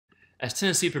As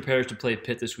Tennessee prepares to play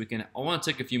Pitt this weekend, I want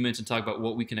to take a few minutes and talk about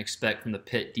what we can expect from the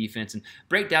Pitt defense and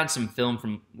break down some film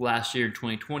from last year,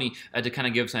 2020, to kind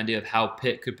of give us an idea of how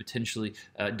Pitt could potentially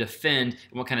defend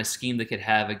and what kind of scheme they could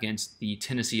have against the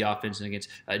Tennessee offense and against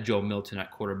Joe Milton at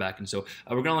quarterback. And so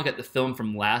we're going to look at the film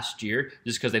from last year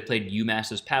just because they played UMass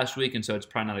this past week, and so it's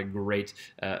probably not a great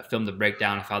film to break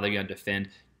down of how they're going to defend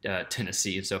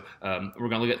Tennessee. And so we're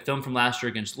going to look at film from last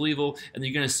year against Louisville, and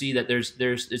you're going to see that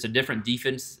it's a different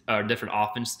defense or different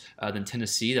offense than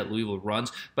Tennessee that Louisville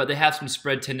runs, but they have some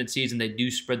spread tendencies and they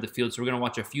do spread the field. So we're going to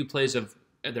watch a few plays of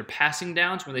their passing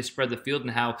downs when they spread the field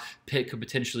and how Pitt could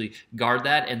potentially guard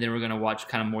that, and then we're going to watch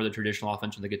kind of more the traditional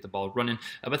offense when they get the ball running.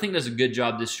 But I think that's a good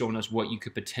job just showing us what you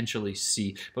could potentially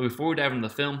see. But before we dive into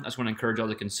the film, I just want to encourage y'all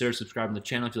to consider subscribing to the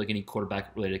channel if you like any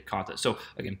quarterback related content. So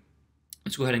again,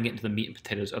 let's go ahead and get into the meat and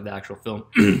potatoes of the actual film.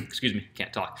 Excuse me,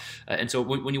 can't talk. And so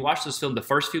when you watch this film, the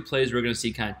first few plays, we're going to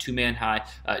see kind of two-man high,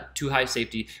 two high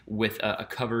safety with a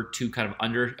cover two kind of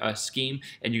under scheme,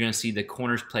 and you're going to see the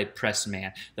corners play press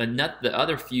man. The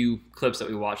other few clips that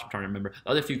we watched, I'm trying to remember, the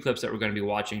other few clips that we're going to be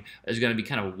watching is going to be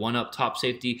kind of one up top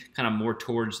safety, kind of more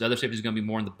towards the other safety is going to be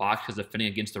more in the box because they're defending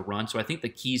against the run. So I think the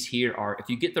keys here are if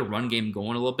you get the run game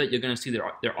going a little bit, you're going to see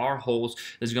there are holes.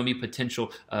 There's going to be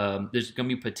potential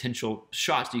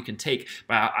shots that you can take,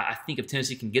 but I think if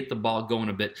Tennessee can get the ball going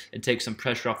a bit and take some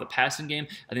pressure off the passing game,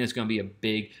 I think it's going to be a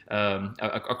big,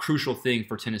 a crucial thing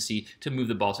for Tennessee to move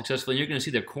the ball successfully. And you're going to see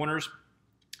their corners.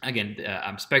 Again,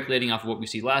 I'm speculating off of what we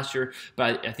see last year,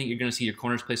 but I think you're going to see your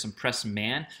corners play some press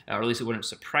man, or at least it wouldn't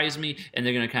surprise me, and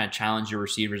they're going to kind of challenge your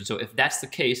receivers. And so if that's the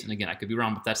case, and again, I could be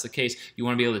wrong, but if that's the case, you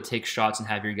want to be able to take shots and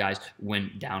have your guys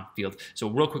win downfield. So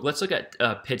real quick, let's look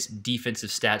at Pitt's defensive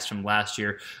stats from last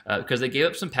year, because they gave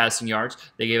up some passing yards.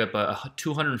 They gave up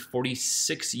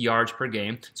 246 yards per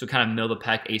game, so kind of middle of the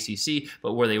pack ACC,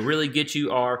 but where they really get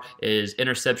you is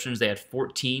interceptions. They had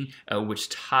 14, which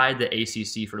tied the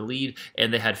ACC for the lead,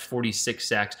 and they had 46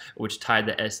 sacks, which tied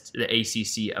the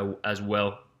ACC as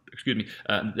well. Excuse me.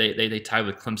 They tied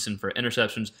with Clemson for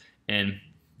interceptions, and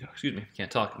excuse me,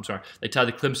 can't talk. I'm sorry. They tied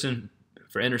the Clemson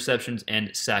for interceptions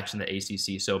and sacks in the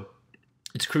ACC. So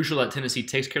it's crucial that Tennessee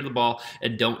takes care of the ball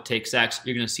and don't take sacks.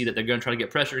 You're going to see that they're going to try to get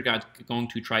pressure, going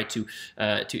to try to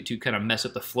kind of mess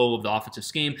up the flow of the offensive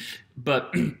scheme,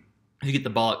 but if you get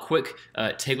the ball out quick,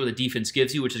 take what the defense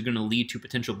gives you, which is going to lead to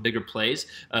potential bigger plays,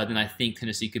 then I think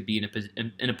Tennessee could be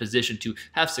in a position to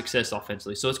have success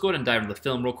offensively. So let's go ahead and dive into the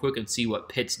film real quick and see what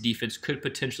Pitt's defense could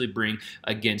potentially bring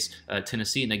against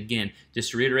Tennessee. And again,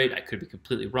 just to reiterate, I could be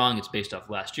completely wrong. It's based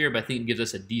off last year, but I think it gives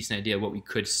us a decent idea of what we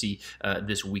could see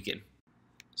this weekend.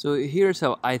 So here's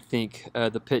how I think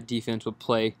the Pitt defense would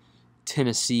play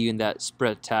Tennessee in that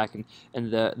spread attack,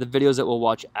 and the videos that we'll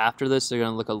watch after this are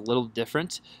going to look a little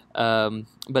different,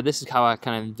 but this is how I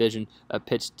kind of envision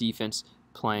Pitt's defense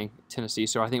playing Tennessee.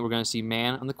 So I think we're going to see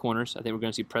man on the corners. I think we're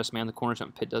going to see press man on the corners,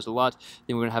 something Pitt does a lot.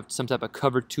 Then we're going to have some type of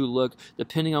cover two look.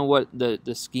 Depending on what the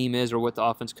scheme is or what the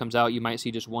offense comes out, you might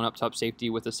see just one up top safety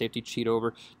with a safety cheat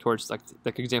over towards, like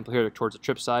example here, towards the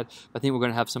trip side. I think we're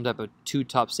going to have some type of two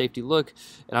top safety look,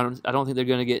 and I don't think they're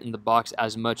going to get in the box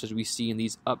as much as we see in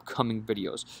these upcoming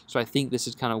videos. So I think this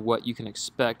is kind of what you can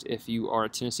expect if you are a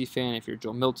Tennessee fan, if you're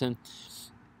Joe Milton.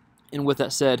 And with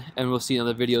that said, and we'll see in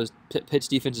other videos, Pitt's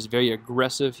defense is very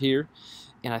aggressive here,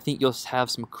 and I think you'll have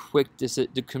some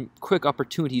quick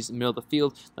opportunities in the middle of the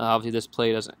field. Now, obviously, this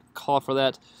play doesn't call for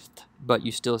that, but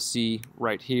you still see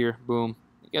right here, boom.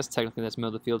 I guess technically that's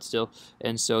middle of the field still,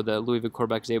 and so the Louisville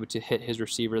quarterback is able to hit his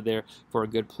receiver there for a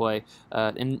good play.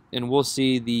 And we'll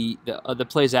see the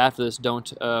plays after this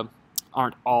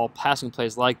aren't all passing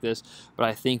plays like this, but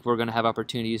I think we're going to have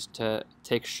opportunities to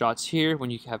take shots here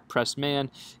when you have press man,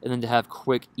 and then to have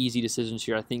quick, easy decisions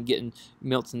here. I think getting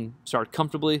Milton started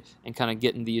comfortably and kind of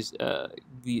getting these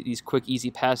quick,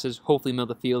 easy passes, hopefully middle of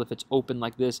the field, if it's open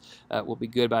like this, will be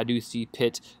good. But I do see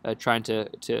Pitt trying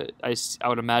I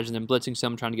would imagine them blitzing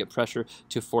some, trying to get pressure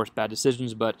to force bad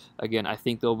decisions. But again, I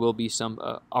think there will be some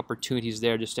opportunities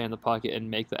there to stay in the pocket and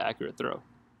make the accurate throw.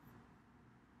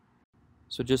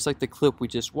 So just like the clip we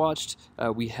just watched,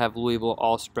 we have Louisville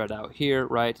all spread out here,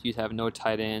 right? You have no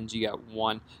tight ends. You got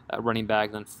one running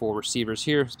back, then four receivers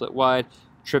here, split wide.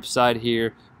 Trip side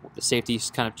here, the safeties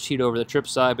kind of cheat over the trip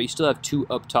side, but you still have two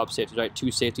up top safeties, right?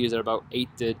 Two safeties at about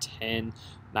 9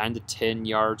 to 10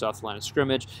 yards off the line of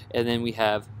scrimmage. And then we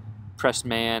have press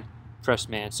man.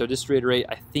 So just to reiterate,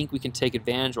 I think we can take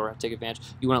advantage, or take advantage.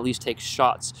 You want to at least take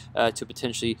shots to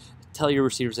potentially tell your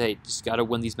receivers, hey, just got to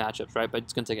win these matchups, right? But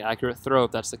it's going to take an accurate throw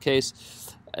if that's the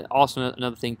case. Also,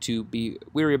 another thing to be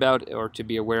wary about or to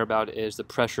be aware about is the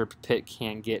pressure Pitt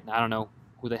can get. And I don't know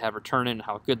who they have returning and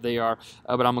how good they are,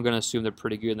 but I'm going to assume they're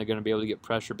pretty good and they're going to be able to get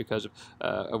pressure because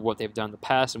of what they've done in the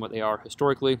past and what they are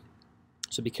historically.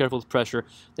 So be careful with pressure.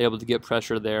 They're able to get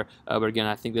pressure there. But again,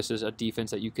 I think this is a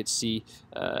defense that you could see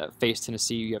face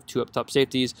Tennessee. You have 2 up top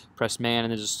safeties, press man,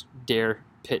 and then just dare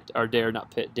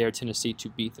Tennessee to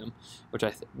beat them, which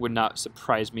would not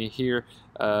surprise me here.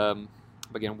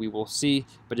 Again, we will see.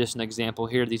 But just an example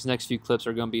here, these next few clips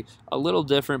are going to be a little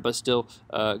different, but still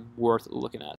worth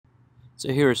looking at.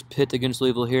 So here is Pitt against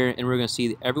Louisville here, and we're going to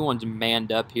see everyone's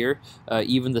manned up here.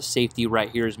 Even the safety right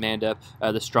here is manned up.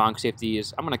 The strong safety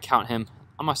is, I'm going to count him.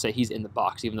 I'm going to say he's in the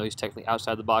box, even though he's technically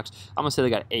outside the box. I'm going to say they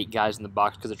got 8 guys in the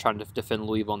box because they're trying to defend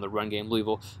Louisville in the run game.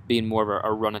 Louisville being more of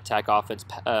a run attack offense,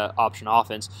 option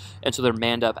offense. And so they're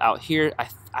manned up out here.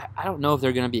 I don't know if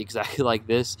they're going to be exactly like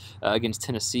this against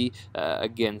Tennessee.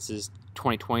 Again, this is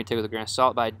 2020, take with a grain of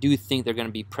salt, but I do think they're going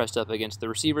to be pressed up against the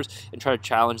receivers and try to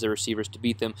challenge the receivers to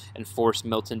beat them and force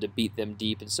Milton to beat them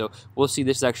deep. And so we'll see.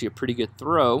 This is actually a pretty good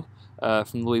throw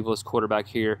from Louisville's quarterback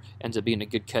here. Ends up being a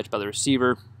good catch by the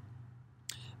receiver.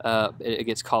 It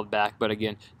gets called back, but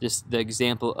again, just the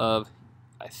example of,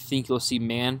 I think you'll see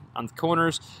man on the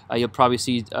corners. You'll probably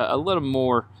see a little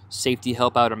more safety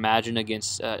help, I would imagine,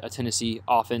 against a Tennessee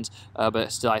offense,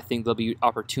 but still I think there'll be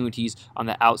opportunities on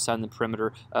the outside and the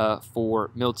perimeter for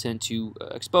Milton to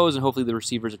expose, and hopefully the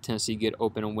receivers of Tennessee get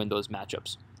open and win those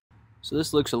matchups. So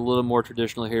this looks a little more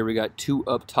traditional here. We got 2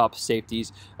 up top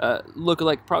safeties. Look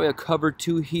like probably a cover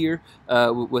 2 here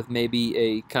with maybe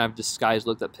a kind of disguised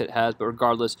look that Pitt has. But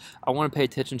regardless, I want to pay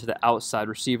attention to the outside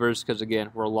receivers because,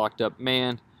 again, we're locked up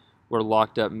man. We're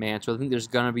locked up man. So I think there's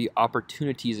going to be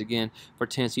opportunities, again, for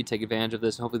Tennessee to take advantage of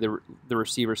this. And hopefully the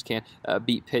receivers can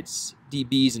beat Pitt's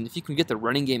DBs. And if you can get the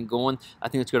running game going, I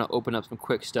think it's going to open up some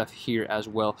quick stuff here as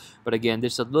well. But again,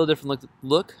 this is a little different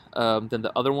look than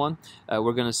the other one.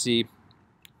 We're going to see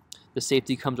the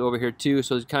safety comes over here too.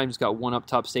 So it's kind of just got 1 up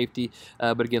top safety.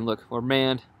 But again, look, we're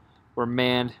manned. We're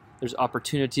manned. There's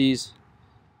opportunities.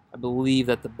 I believe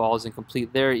that the ball is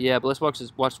incomplete there. Yeah, but let's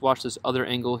watch this other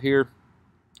angle here.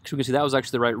 So we can see that was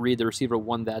actually the right read. The receiver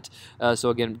won that.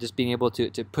 So again, just being able to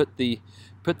put the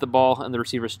ball in the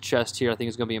receiver's chest here, I think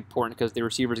is going to be important because the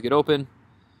receivers get open.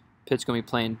 Pitt's going to be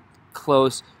playing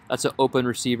close. That's an open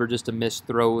receiver, just a missed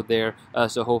throw there.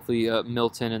 So hopefully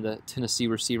Milton and the Tennessee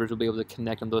receivers will be able to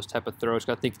connect on those type of throws.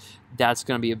 I think that's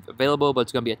going to be available, but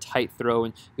it's going to be a tight throw,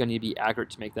 and you're going to need to be accurate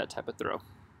to make that type of throw.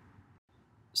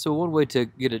 So one way to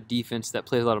get a defense that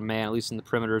plays a lot of man, at least in the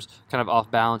perimeters, kind of off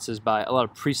balance is by a lot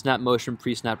of pre-snap motion,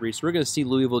 pre-snap read. So we're going to see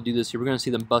Louisville do this here. We're going to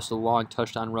see them bust a long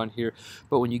touchdown run here.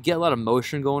 But when you get a lot of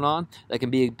motion going on, that can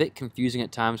be a bit confusing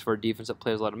at times for a defense that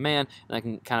plays a lot of man, and that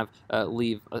can kind of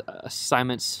leave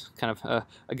assignments,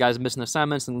 guys missing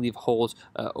assignments and leave holes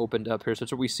opened up here. So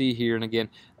that's what we see here. And again,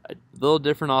 a little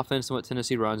different offense than what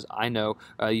Tennessee runs. I know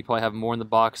you probably have more in the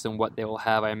box than what they will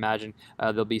have. I imagine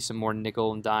there'll be some more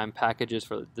nickel and dime packages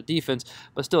for the defense,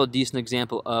 but still a decent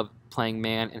example of playing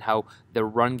man and how the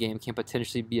run game can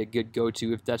potentially be a good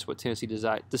go-to if that's what Tennessee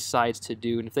decides to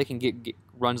do. And if they can get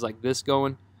runs like this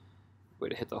going, way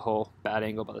to hit the hole, bad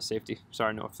angle by the safety.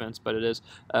 Sorry, no offense, but it is.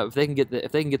 If they can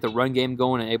get the run game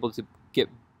going and able to get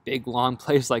big long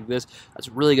plays like this, that's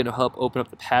really going to help open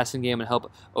up the passing game and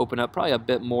help open up probably a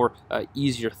bit more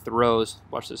easier throws.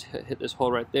 Watch this hit this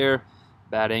hole right there.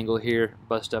 Bad angle here,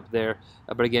 bust up there.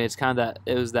 But again, it's kind of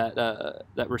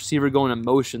that receiver going in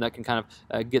motion that can kind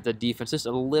of get the defense just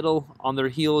a little on their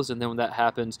heels, and then when that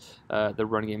happens, the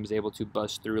run game is able to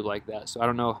bust through like that. So I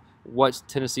don't know what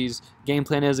Tennessee's game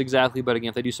plan is exactly, but again,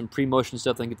 if they do some pre-motion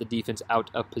stuff, they can get the defense out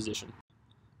of position.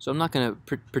 So I'm not going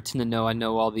to pretend to know I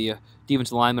know all the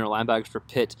defensive linemen or linebackers for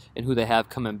Pitt and who they have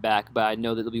coming back, but I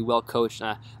know that they'll be well coached,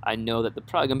 and I know that they're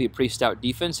probably going to be a pretty stout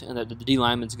defense, and that the D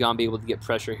lineman's going to be able to get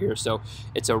pressure here. So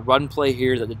it's a run play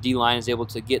here that the D line is able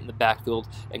to get in the backfield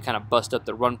and kind of bust up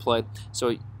the run play.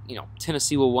 So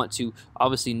Tennessee will want to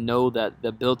obviously know that the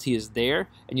ability is there,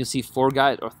 and you'll see 3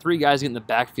 guys get in the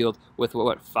backfield with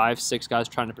 5, 6 guys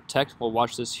trying to protect. We'll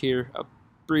watch this here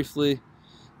briefly.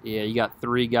 Yeah, you got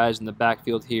 3 guys in the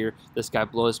backfield here. This guy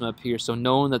blows him up here. So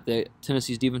knowing that the Pitt's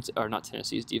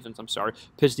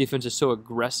defense is so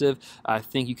aggressive, I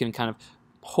think you can kind of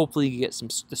hopefully get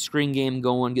the screen game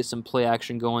going, get some play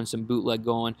action going, some bootleg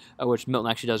going, which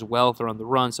Milton actually does well throwing the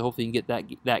run. So hopefully you can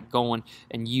get that going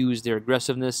and use their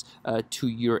aggressiveness to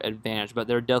your advantage. But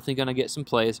they're definitely going to get some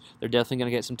plays. They're definitely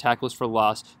going to get some tackles for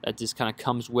loss. That just kind of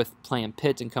comes with playing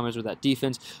Pitt and comes with that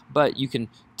defense. But you can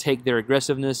take their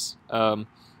aggressiveness,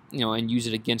 and use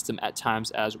it against them at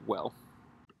times as well.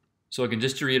 So again,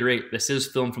 just to reiterate, this is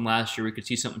film from last year. We could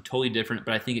see something totally different,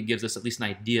 but I think it gives us at least an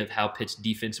idea of how Pitt's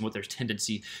defense and what their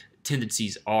tendency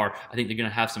tendencies are. I think they're going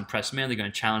to have some press man. They're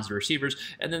going to challenge the receivers,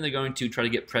 and then they're going to try to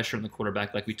get pressure on the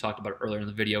quarterback, like we talked about earlier in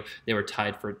the video. They were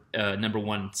tied for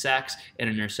 #1 sacks and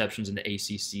interceptions in the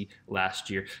ACC last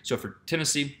year. So for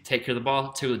Tennessee, take care of the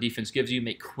ball, take what the defense gives you,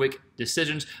 make quick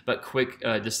decisions, but quick,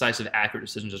 decisive, accurate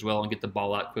decisions as well, and get the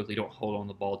ball out quickly. Don't hold on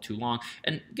the ball too long,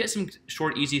 and get some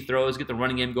short, easy throws. Get the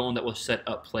running game going that will set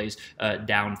up plays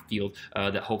downfield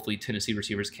that hopefully Tennessee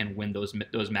receivers can win those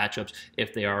matchups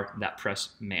if they are that press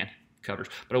man covers.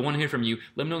 But I want to hear from you.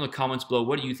 Let me know in the comments below,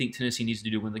 what do you think Tennessee needs to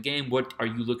do to win the game? What are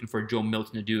you looking for Joe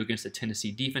Milton to do against the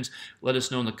Tennessee defense? Let us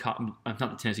know in the not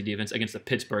the Tennessee defense, against the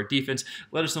Pittsburgh defense.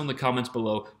 Let us know in the comments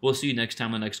below. We'll see you next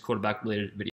time on the next quarterback related video.